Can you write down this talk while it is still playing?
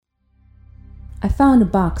I found a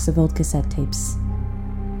box of old cassette tapes.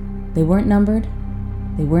 They weren't numbered,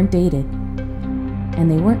 they weren't dated, and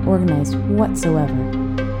they weren't organized whatsoever.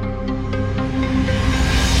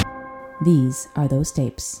 These are those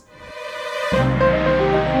tapes.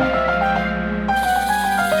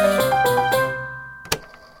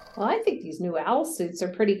 Well, I think these new owl suits are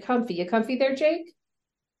pretty comfy. You comfy there, Jake?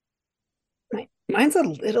 Mine's a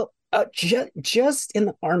little just in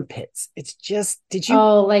the armpits. It's just, did you?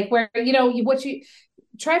 Oh, like where, you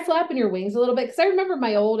try flapping your wings a little bit. Cause I remember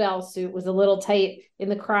my old owl suit was a little tight in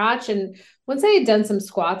the crotch. And once I had done some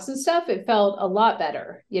squats and stuff, it felt a lot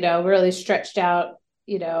better, really stretched out,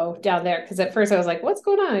 down there. Cause at first I was like, what's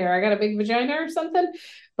going on here? I got a big vagina or something.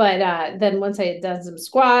 But then once I had done some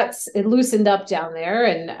squats, it loosened up down there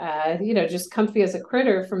and, just comfy as a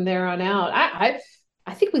critter from there on out.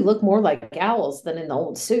 I think we look more like owls than in the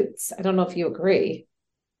old suits. I don't know if you agree.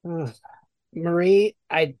 Marie,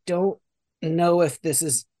 I don't know if this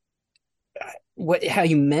is how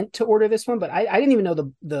you meant to order this one, but I didn't even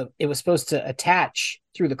know the it was supposed to attach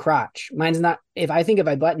through the crotch. Mine's not. If I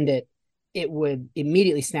buttoned it, it would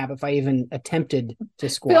immediately snap if I even attempted to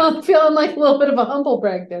squat. Feeling like a little bit of a humble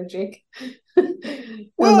brag there, Jake.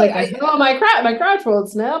 Well, my crotch won't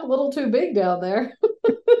snap. A little too big down there.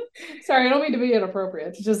 Sorry, I don't mean to be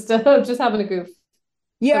inappropriate. Just having a goof.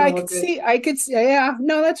 Yeah, I could see. Yeah,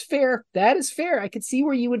 no, that's fair. That is fair. I could see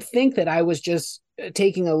where you would think that I was just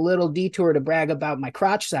taking a little detour to brag about my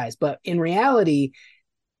crotch size. But in reality,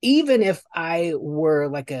 even if I were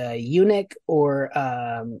like a eunuch or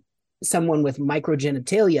someone with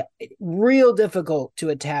microgenitalia, real difficult to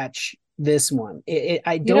attach this one.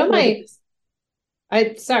 I don't know.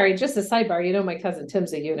 Sorry, just a sidebar. My cousin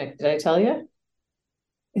Tim's a eunuch. Did I tell you?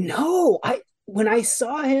 No, when I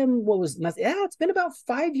saw him, it's been about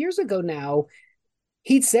 5 years ago now.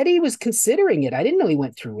 He said he was considering it. I didn't know he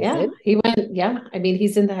went through with it. He went, yeah. I mean,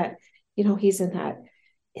 he's in that,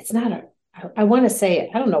 it's not I want to say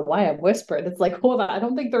it. I don't know why I'm whispering. It's like, hold on. I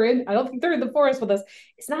don't think they're in the forest with us.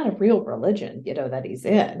 It's not a real religion, that he's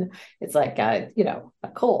in. It's like, a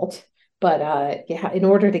cult. But in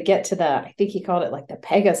order to get to I think he called it like the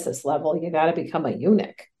Pegasus level, you got to become a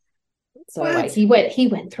eunuch. So he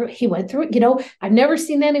went through it. I've never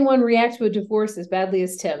seen anyone react to a divorce as badly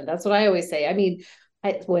as Tim. That's what I always say. I mean,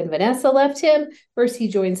 when Vanessa left him, first he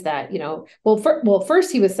joins that,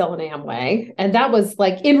 first he was selling Amway. And that was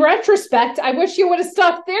like, in retrospect, I wish you would have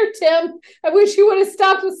stopped there, Tim. I wish you would have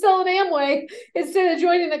stopped with selling Amway instead of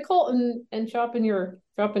joining a cult and chopping your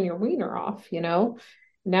wiener off, Now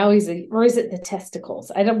or is it the testicles?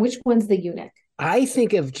 Which one's the eunuch? I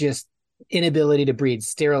think of just inability to breed,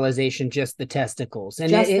 sterilization, just the testicles.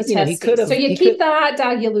 And he could have. So you keep the hot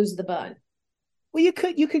dog, you lose the bun. Well, you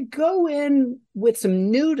could go in with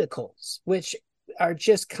some nudicles, which are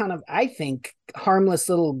just kind of, I think, harmless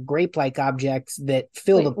little grape-like objects that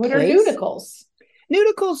fill the place. What are nudicles?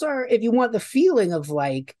 Nudicles are, if you want the feeling of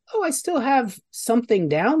like, I still have something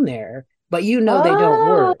down there, but they don't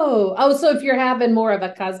work. So if you're having more of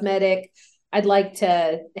a cosmetic, I'd like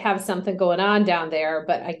to have something going on down there,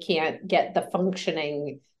 but I can't get the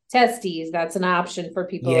functioning testes. That's an option for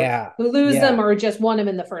people who lose them or just want them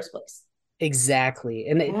in the first place. Exactly.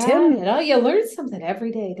 And Tim, you learn something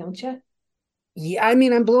every day, don't you? Yeah, I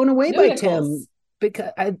mean, I'm blown away by Tim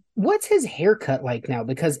because what's his haircut like now?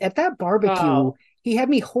 Because at that barbecue, he had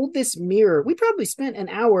me hold this mirror. We probably spent an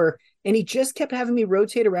hour and he just kept having me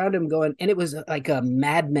rotate around him and it was like a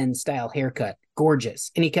Mad Men style haircut.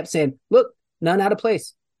 Gorgeous. And he kept saying, look, none out of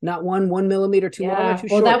place. Not 1 millimeter too long or too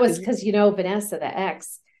short. Well, that was because, Vanessa, the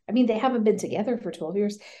ex, I mean, they haven't been together for 12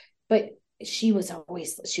 years, but she was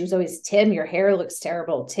always, Tim, your hair looks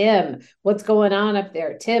terrible. Tim, what's going on up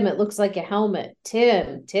there? Tim, it looks like a helmet.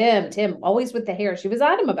 Tim, always with the hair. She was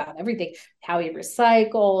on him about everything, how he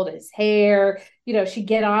recycled his hair. She'd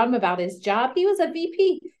get on him about his job. He was a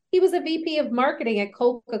VP of marketing at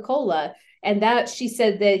Coca-Cola. And that she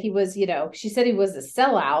said that he was, she said he was a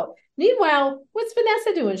sellout. Meanwhile, what's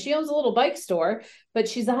Vanessa doing? She owns a little bike store, but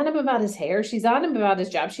she's on him about his hair. She's on him about his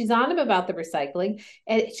job. She's on him about the recycling.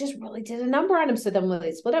 And it just really did a number on him. So then when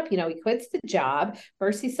they split up, he quits the job.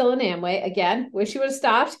 First, he's selling Amway. Again, wish he would have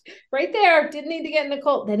stopped right there. Didn't need to get in the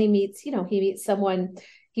cult. Then he meets someone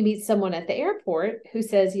at the airport who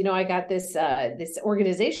says, I got this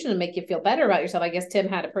organization to make you feel better about yourself. I guess Tim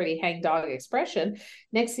had a pretty hangdog expression.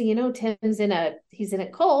 Next thing you know, Tim's in a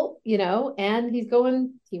cult, and he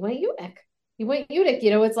went eunuch.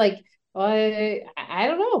 It's like, I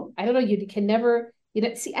don't know. You can never,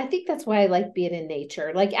 see, I think that's why I like being in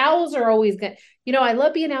nature. Like owls are always good. I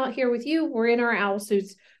love being out here with you. We're in our owl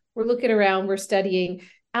suits. We're looking around, we're studying.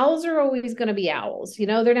 owls are always going to be owls.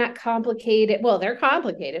 They're not complicated. Well, they're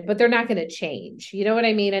complicated, but they're not going to change. You know what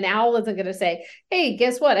I mean? An owl isn't going to say, hey,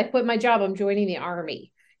 guess what? I quit my job. I'm joining the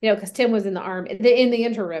army. Because Tim was in the army. In the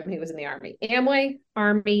interim, he was in the army. Amway,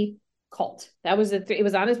 army, cult. That was it. It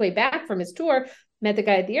was on his way back from his tour. Met the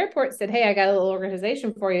guy at the airport, said, hey, I got a little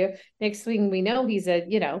organization for you. Next thing we know, he's a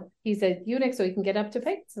eunuch, so he can get up to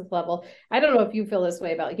Pegasus level. I don't know if you feel this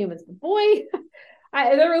way about humans, but boy,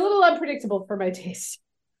 they're a little unpredictable for my taste.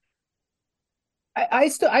 I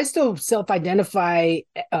still self-identify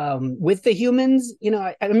with the humans.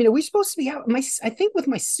 I mean, are we supposed to be out? I think with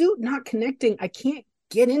my suit not connecting, I can't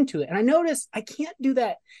get into it. And I notice I can't do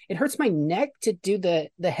that. It hurts my neck to do the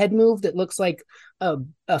head move that looks like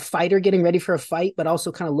a fighter getting ready for a fight, but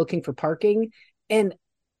also kind of looking for parking. And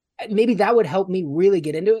maybe that would help me really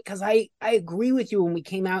get into it, because I agree with you when we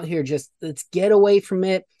came out here, just let's get away from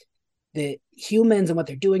it, the humans and what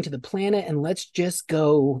they're doing to the planet, and let's just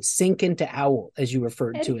go sink into owl, as you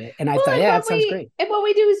referred to it. And I thought, yeah, that sounds great. And what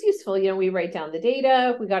we do is useful. We write down the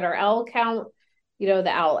data. We got our owl count, the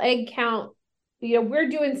owl egg count. We're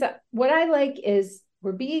doing what I like is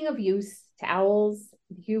we're being of use to owls,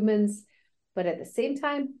 humans, but at the same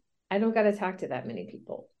time, I don't got to talk to that many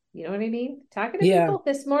people. You know what I mean? Talking to people.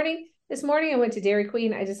 This morning I went to Dairy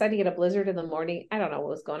Queen. I decided to get a Blizzard in the morning. I don't know what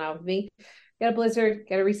was going on with me. Got a Blizzard,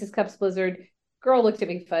 got a Reese's Cups Blizzard. Girl looked at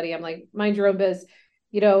me funny. I'm like, mind your own biz,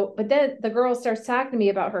 but then the girl starts talking to me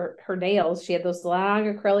about her nails. She had those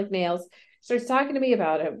long acrylic nails. Starts talking to me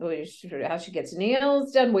about it, how she gets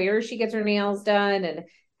nails done, where she gets her nails done. And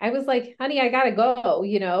I was like, honey, I gotta go.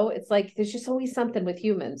 It's like, there's just always something with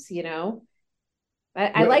humans,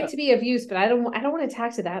 I like to be of use, but I don't want to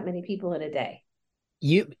talk to that many people in a day.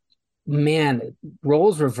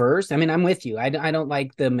 Roles reversed. I mean, I'm with you. I don't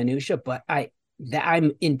like the minutia, but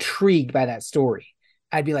I'm intrigued by that story.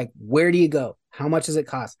 I'd be like, where do you go? How much does it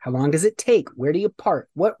cost? How long does it take? Where do you park?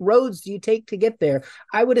 What roads do you take to get there?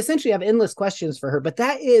 I would essentially have endless questions for her, but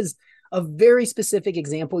that is a very specific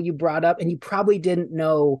example you brought up, and you probably didn't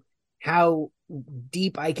know how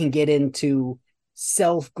deep I can get into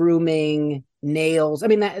self-grooming, nails. I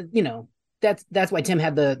mean, that's why Tim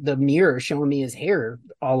had the mirror showing me his hair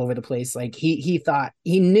all over the place. Like he thought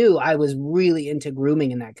he knew I was really into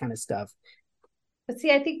grooming and that kind of stuff. But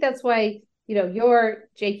see, I think that's why, you're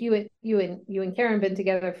Jake, you and Karen been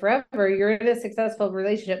together forever. You're in a successful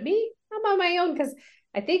relationship. Me, I'm on my own, because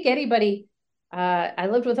I think anybody, I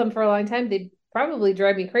lived with them for a long time. They'd probably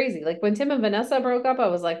drive me crazy. Like when Tim and Vanessa broke up, I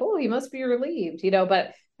was like, oh, you must be relieved,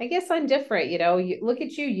 but I guess I'm different. You look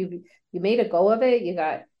at you made a go of it. You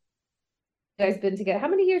guys been together. How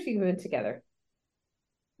many years have you been together?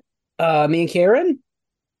 Me and Karen?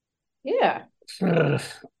 Yeah.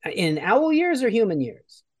 In owl years or human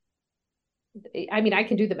years? I mean, I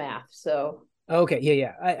can do the math, so. Okay.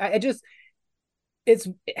 Yeah. I just, it's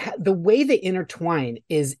the way they intertwine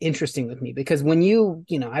is interesting with me, because when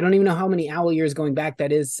I don't even know how many owl years going back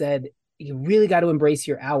that is, said, you really got to embrace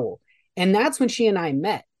your owl. And that's when she and I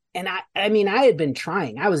met. And I mean, I had been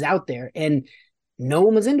trying, I was out there and no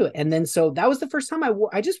one was into it. And then, so that was the first time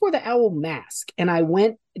I just wore the owl mask, and I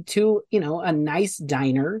went to, a nice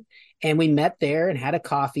diner, and we met there and had a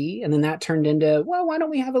coffee. And then that turned into, well, why don't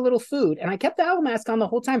we have a little food? And I kept the owl mask on the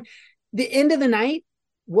whole time. The end of the night,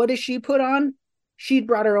 what does she put on? She'd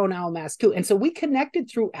brought her own owl mask too. And so we connected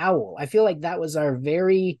through owl. I feel like that was our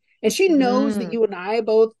and she knows that you and I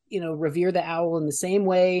both, revere the owl in the same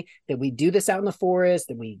way, that we do this out in the forest,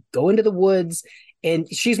 that we go into the woods. And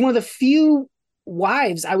she's one of the few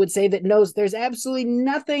wives, I would say, that knows there's absolutely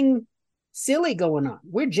nothing silly going on.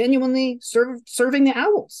 We're genuinely serving the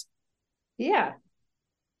owls. Yeah.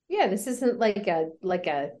 This isn't like a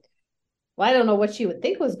well, I don't know what she would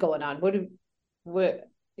think was going on.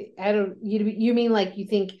 You mean like you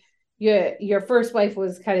think your first wife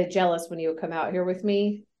was kind of jealous when you would come out here with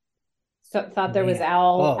me? So, thought there was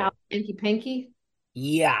owl hanky panky?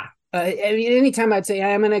 Yeah. I mean, anytime I'd say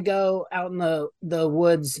I'm going to go out in the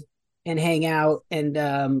woods and hang out, and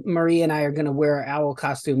Marie and I are going to wear owl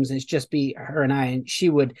costumes, and it's just be her and I, and she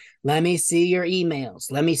would, let me see your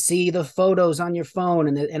emails, let me see the photos on your phone,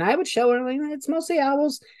 and I would show her, like, it's mostly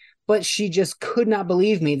owls, but she just could not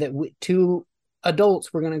believe me that two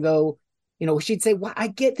adults were going to go, she'd say, well, I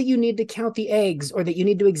get that you need to count the eggs, or that you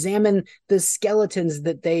need to examine the skeletons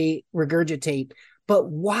that they regurgitate, but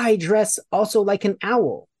why dress also like an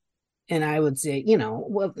owl? And I would say,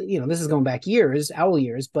 this is going back years, owl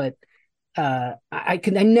years, but I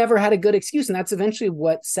never had a good excuse, and that's eventually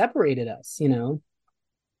what separated us.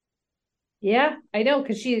 Yeah, I know,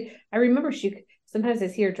 because I remember she sometimes I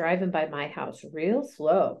see her driving by my house real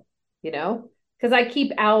slow, because I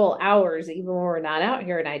keep owl hours even when we're not out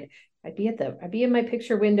here, and I'd be in my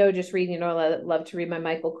picture window just reading. You know, I love to read my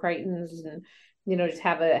Michael Crichtons, and just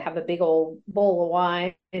have a big old bowl of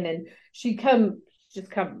wine, and she'd come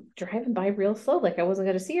driving by real slow, like I wasn't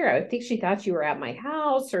going to see her. I would think she thought you were at my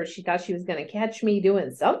house, or she thought she was going to catch me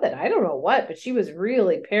doing something. I don't know what, but she was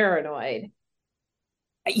really paranoid.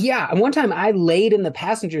 Yeah. And one time I laid in the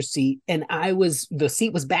passenger seat and the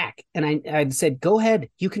seat was back, and I said, go ahead,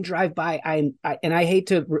 you can drive by. And I hate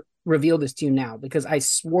to reveal this to you now, because I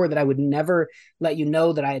swore that I would never let you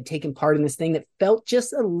know that I had taken part in this thing that felt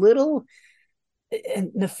just a little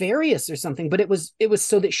nefarious or something, but it was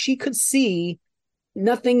so that she could see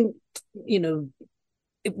nothing,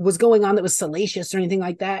 it was going on that was salacious or anything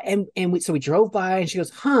like that. So we drove by, and she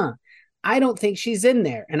goes, I don't think she's in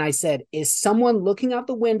there. And I said, is someone looking out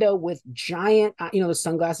the window with giant, the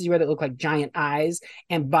sunglasses you wear that look like giant eyes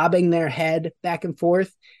and bobbing their head back and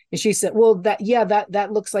forth? And she said, well, that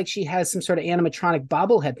looks like she has some sort of animatronic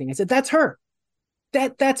bobblehead thing. I said, that's her.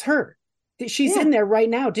 That's her. She's in there right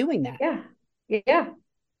now doing that. Yeah. Yeah.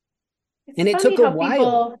 And it took a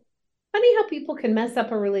while. Funny how people can mess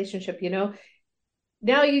up a relationship,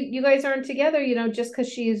 Now you guys aren't together, just because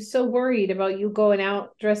she's so worried about you going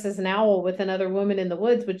out dressed as an owl with another woman in the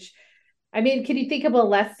woods, which, I mean, can you think of a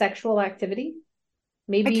less sexual activity?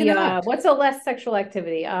 Maybe what's a less sexual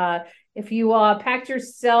activity? If you packed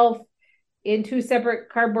yourself in 2 separate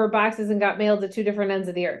cardboard boxes and got mailed to 2 different ends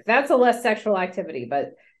of the earth, that's a less sexual activity.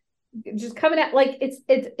 But just coming at, like,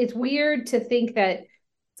 it's weird to think that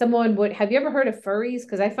someone would. Have you ever heard of furries?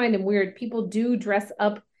 Because I find them weird. People do dress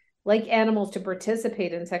up like animals to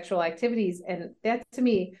participate in sexual activities, and that to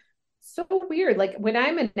me so weird. Like, when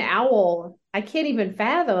I'm an owl, I can't even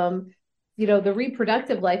fathom the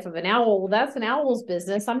reproductive life of an owl. Well, that's an owl's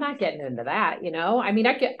business. I'm not getting into that. I mean,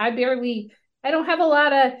 I don't have a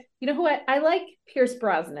lot of, who I like Pierce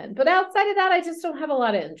Brosnan, but outside of that, I just don't have a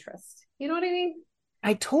lot of interest. You know what I mean?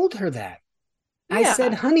 I told her that. Yeah. I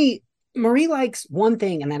said, honey, Marie likes one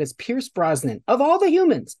thing, and that is Pierce Brosnan of all the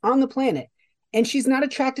humans on the planet. And she's not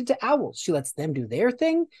attracted to owls. She lets them do their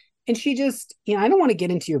thing. And she just, I don't want to get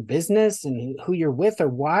into your business and who you're with or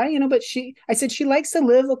why, but I said she likes to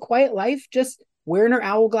live a quiet life, just wearing her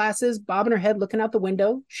owl glasses, bobbing her head, looking out the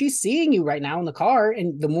window. She's seeing you right now in the car.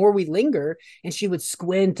 And the more we linger, and she would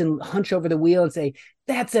squint and hunch over the wheel and say,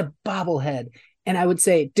 that's a bobblehead. And I would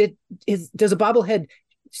say, does a bobblehead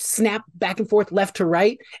snap back and forth, left to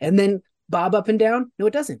right, and then bob up and down? No,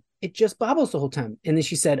 it doesn't. It just bobbles the whole time. And then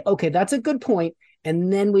she said, okay, that's a good point.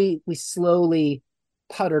 And then we slowly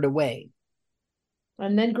puttered away.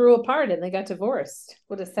 And then grew apart, and they got divorced.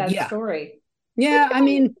 What a sad story. Yeah, I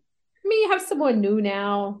mean, you have someone new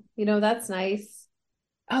now. That's nice.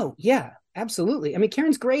 Oh, yeah, absolutely. I mean,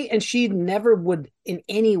 Karen's great, and she never would in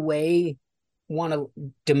any way want to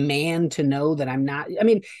demand to know that I'm not. I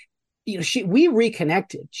mean, we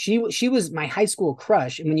reconnected. She was my high school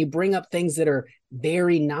crush. And when you bring up things that are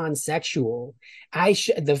very non-sexual,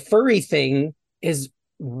 the furry thing is,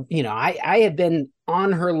 I had been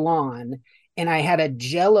on her lawn, and I had a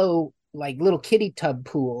Jello, like, little kiddie tub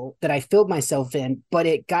pool that I filled myself in, but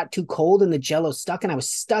it got too cold and the Jello stuck, and I was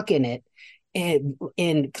stuck in it and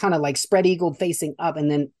kind of like spread eagled facing up. And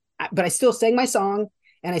then, but I still sang my song,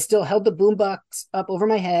 and I still held the boombox up over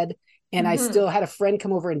my head. And I still had a friend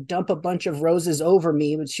come over and dump a bunch of roses over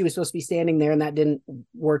me, but she was supposed to be standing there, and that didn't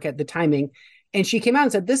work at the timing. And she came out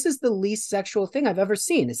and said, this is the least sexual thing I've ever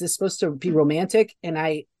seen. Is this supposed to be romantic? And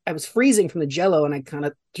I was freezing from the Jello, and I kind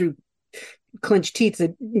of through clenched teeth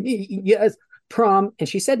said, yes, prom. And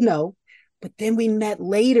she said no. But then we met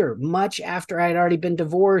later, much after I had already been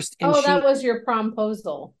divorced. And that was your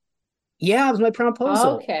promposal. Yeah, it was my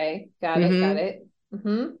promposal. Okay. Got it.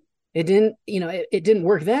 Mm-hmm. It didn't, it didn't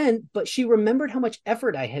work then, but she remembered how much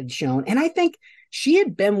effort I had shown. And I think she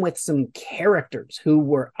had been with some characters who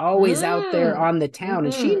were always out there on the town.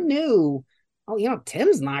 And she knew,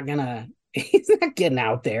 Tim's he's not getting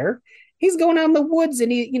out there. He's going out in the woods, and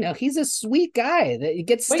he's a sweet guy that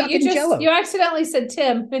gets stuck in Jello. You accidentally said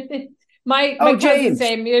Tim. my cousin's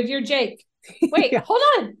name, you're Jake. Wait, hold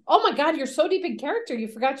on. Oh my God, you're so deep in character. You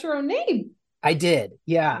forgot your own name. I did.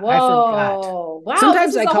 Yeah. Whoa. I forgot. Wow.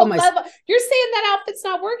 Sometimes I call myself. You're saying that outfit's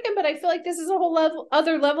not working, but I feel like this is a whole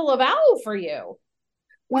other level of owl for you.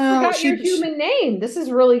 Well, I forgot your human name.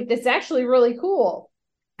 It's actually really cool.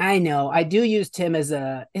 I know. I do use Tim is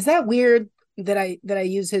that weird that I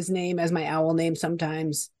use his name as my owl name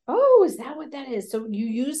sometimes? Oh, is that what that is? So you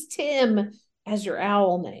use Tim as your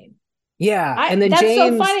owl name. Yeah, and then that's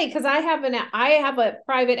James. So funny because I have a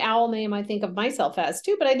private owl name I think of myself as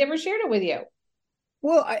too, but I never shared it with you.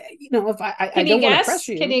 Well, if I can don't you want guess? to press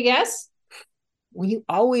you. Can you guess? Well, you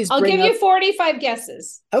always I'll bring give up... you 45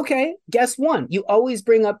 guesses. Okay, guess one. You always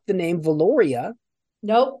bring up the name Valoria.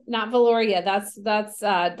 Nope, not Valoria.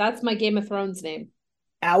 That's my Game of Thrones name.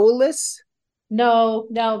 Owless? No,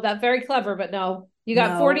 that's very clever, but no. You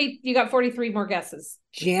got No. 40, you got 43 more guesses.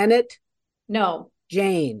 Janet? No.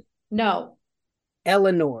 Jane? No.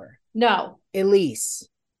 Eleanor? No. Elise?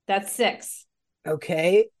 That's 6.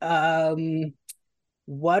 Okay.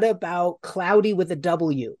 What about Cloudy with a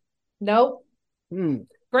W? Nope. Hmm.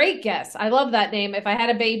 Great guess. I love that name. If I had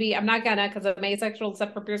a baby, I'm not gonna because I'm asexual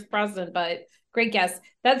except for Pierce Brosnan, but great guess.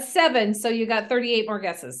 That's 7, so you got 38 more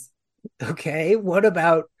guesses. Okay. What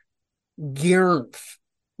about Girmph?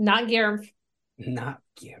 Not Gareth. Not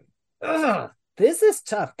Girmph. Ugh, this is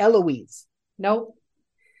tough. Eloise? Nope.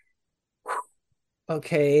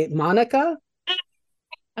 Okay. Monica?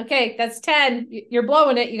 Okay, that's 10. You're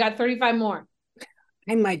blowing it. You got 35 more.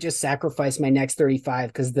 I might just sacrifice my next 35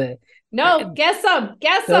 because Guess some.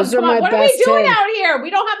 Those Come are on. my What are we best doing 10. out here? We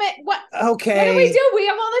don't have it. What Okay. do we do? We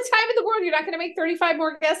have all the time in the world. You're not going to make 35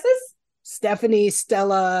 more guesses? Stephanie,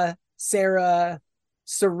 Stella, Sarah,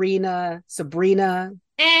 Serena, Sabrina,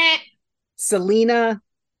 Selena.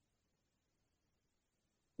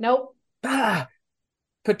 Nope.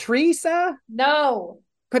 Patricia? No.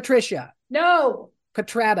 Patricia? No.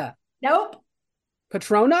 Patrata? Nope.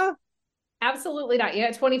 Patrona? Absolutely not. You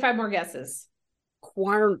got 25 more guesses.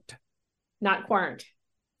 Quart? Not Quarant.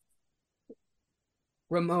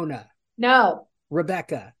 Ramona? No.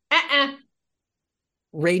 Rebecca? Uh-uh.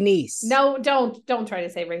 Raynice? No, don't try to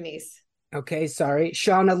say Raynice. Okay, sorry.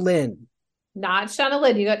 Shauna Lynn? Not Shauna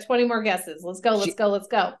Lynn. You got 20 more guesses. Let's go.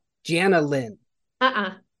 Jana Lynn?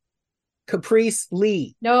 Uh-uh. Caprice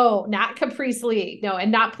Lee? No, not Caprice Lee. No,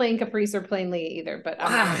 and not plain Caprice or plain Lee either. But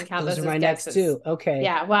I'm not going to count those those are as my guesses. next two. Okay.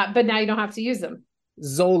 Yeah, well, but now you don't have to use them.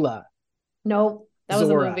 Zola? No, that was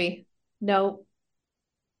Zora. a movie. No,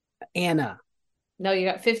 Anna? no, you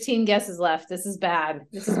got 15 guesses left. This is bad.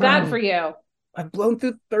 This is bad for you. I've blown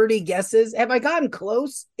through 30 guesses. Have I gotten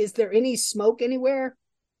close? Is there any smoke anywhere?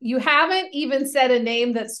 You haven't even said a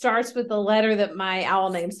name that starts with the letter that my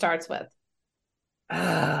owl name starts with.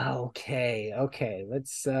 Okay.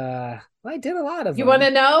 Let's well, I did a lot of You them. want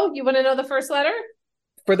to know? You want to know the first letter?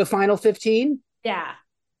 For the final 15? Yeah.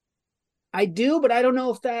 I do, but I don't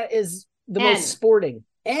know if that is the N. most sporting.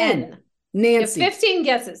 N. Nancy. You have 15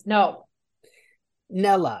 guesses. No.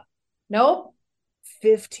 Nella. Nope.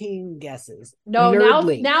 15 guesses. No,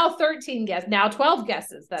 Nerdly. now 13 guesses. Now 12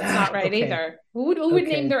 guesses. That's not right Okay. either. Who would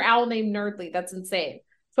name their owl name Nerdly? That's insane.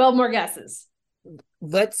 12 more guesses.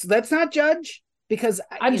 Let's not judge because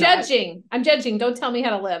I'm judging. I'm judging. Don't tell me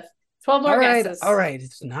how to live. 12 more guesses. All right.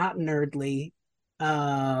 It's not Nerdly.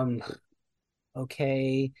 Okay.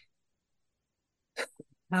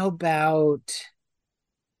 How about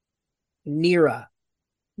Nira?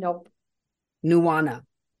 Nope. Nuana?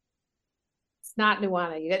 It's not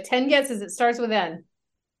Nuana. You got 10 guesses. It starts with N.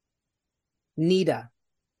 Nita?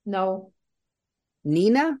 No.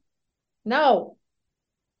 Nina? No.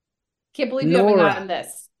 Can't believe you haven't gotten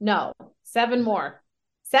this. No. 7 more.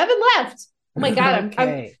 7 left. Oh my God.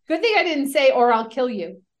 Okay. Good thing I didn't say, or I'll kill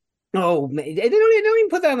you. Oh, they don't even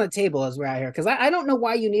put that on the table as we're out here because I don't know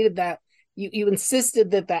why you needed that. You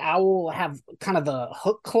insisted that the owl have kind of the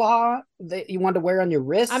hook claw that you wanted to wear on your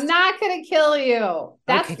wrist. I'm not going to kill you.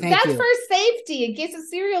 That's you. for safety in case a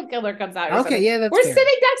serial killer comes out. Okay, yeah, we're fair.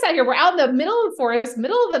 sitting ducks out here. We're out in the middle of the forest,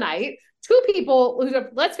 middle of the night. 2 people who,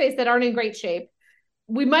 let's face it, aren't in great shape.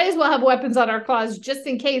 We might as well have weapons on our claws just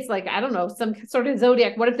in case, like, I don't know, some sort of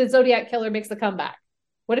Zodiac. What if the Zodiac killer makes a comeback?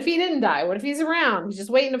 What if he didn't die? What if he's around? He's just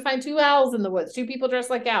waiting to find 2 owls in the woods, 2 people dressed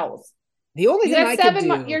like owls. The only thing I could do...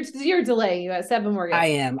 You're delaying. You got 7 more guesses. I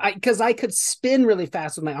am. Because I could spin really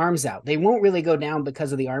fast with my arms out. They won't really go down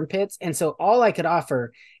because of the armpits. And so all I could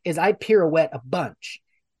offer is I pirouette a bunch.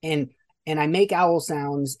 And I make owl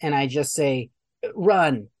sounds and I just say,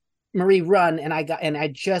 run, Marie, run. And I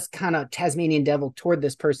just kind of Tasmanian devil toward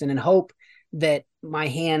this person and hope that my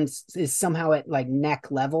hand is somehow at like neck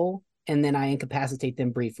level. And then I incapacitate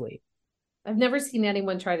them briefly. I've never seen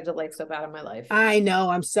anyone try to delay so bad in my life. I know.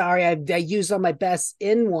 I'm sorry. I used all my best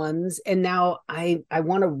in ones, and now I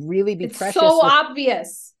want to really be precious. So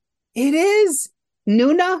obvious. It is.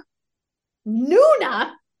 Nuna?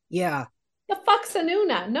 Nuna? Yeah. The fuck's a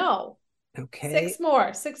Nuna? No. Okay. 6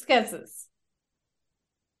 more. 6 guesses.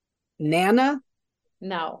 Nana?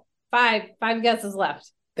 No. 5 guesses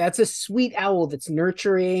left. That's a sweet owl that's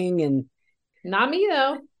nurturing and... Not me,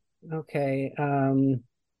 though. Okay.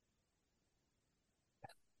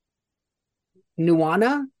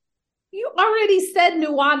 Nuana? You already said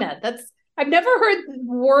Nuana. I've never heard the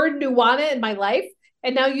word Nuana in my life.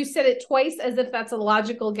 And now you said it twice as if that's a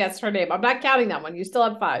logical guess her name. I'm not counting that one. You still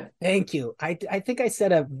have 5. Thank you. I think I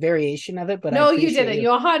said a variation of it, but no, you didn't. You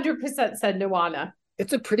 100% said Nuana.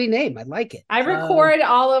 It's a pretty name. I like it. I record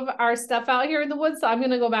all of our stuff out here in the woods, so I'm going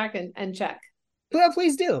to go back and check. Well,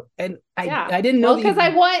 please do. And I didn't know. Well, because I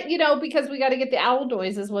want, because we got to get the owl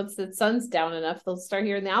noises. Once the sun's down enough, they'll start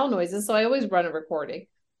hearing the owl noises. So I always run a recording.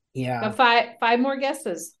 Yeah. Got five more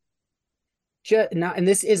guesses. And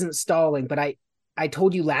this isn't stalling, but I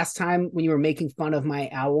told you last time when you were making fun of my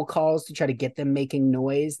owl calls to try to get them making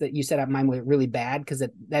noise that you said mine were really bad because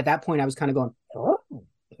at that point I was kind of going, oh,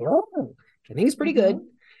 I think it's pretty good.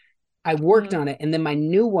 I worked on it, and then my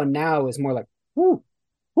new one now is more like, whoo,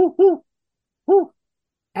 whoo, whoo, whoo.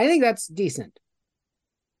 I think that's decent.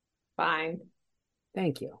 Fine.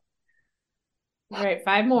 Thank you. All right,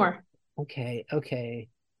 5 more. Okay.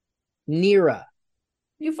 Nira.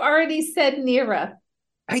 You've already said Nira.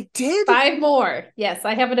 I did? 5 more. Yes,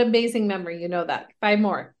 I have an amazing memory. You know that. 5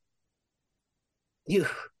 more.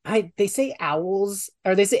 They say owls,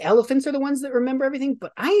 or they say elephants are the ones that remember everything,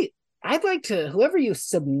 but I'd like to, whoever you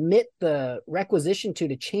submit the requisition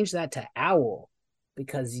to change that to owl,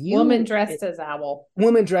 because woman dressed as owl.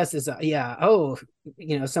 Woman dressed as, yeah. Oh,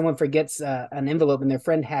 someone forgets an envelope and their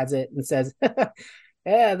friend has it and says,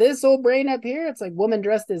 yeah, this old brain up here, it's like woman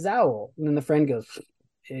dressed as owl. And then the friend goes,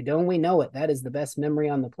 don't we know it? That is the best memory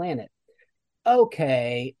on the planet.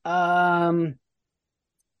 Okay. Nurnell.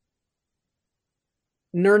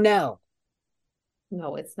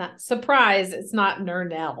 No, it's not. Surprise, it's not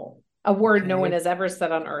Nurnell. A word no one has ever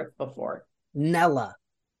said on Earth before. Nella.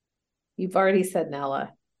 You've already said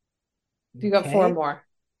Nella. You got 4 more.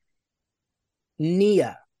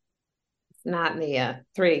 Nia. It's not Nia.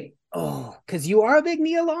 3. Oh, because you are a big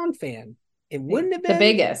Nia Long fan. It wouldn't have been the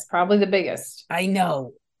biggest, probably the biggest. I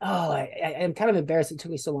know. Oh, I'm kind of embarrassed it took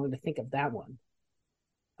me so long to think of that one.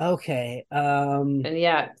 Okay. And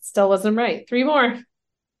yeah, still wasn't right. 3 more.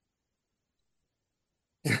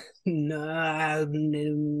 No.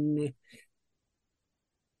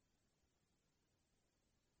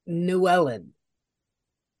 Nuellen.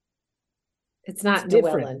 It's not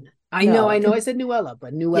Nuellen. I know. I said Nuella,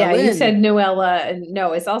 but Nuellen. Yeah, you said Nuella, and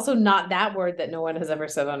no, it's also not that word that no one has ever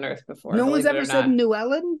said on Earth before. No one's ever said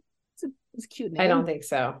Nuellen? It's a cute name. I don't think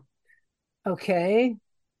so. Okay.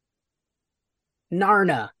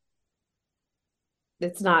 Narna.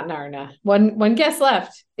 It's not Narna. One guess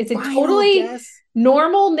left. It's a totally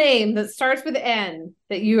normal name that starts with N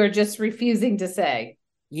that you are just refusing to say.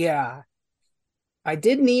 Yeah. I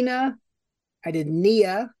did Nina. I did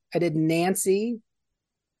Nia. I did Nancy.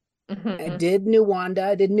 I did Nuwanda.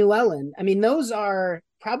 I did Nuellen. I mean, those are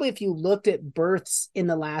probably, if you looked at births in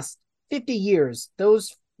the last 50 years,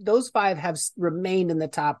 those 5 have remained in the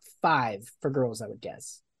top 5 for girls, I would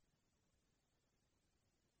guess.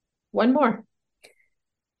 1 more.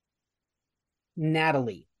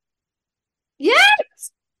 Natalie.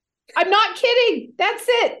 Yes! I'm not kidding. That's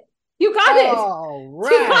it. You got it.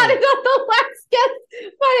 Right. You got it on the last guess.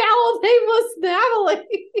 My owl name was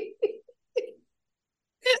Natalie.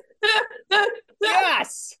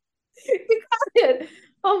 Yes. You got it.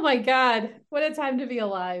 Oh my God. What a time to be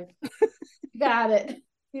alive. Got it.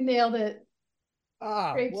 You nailed it.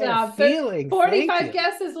 Oh, great job. 45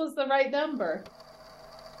 guesses was the right number.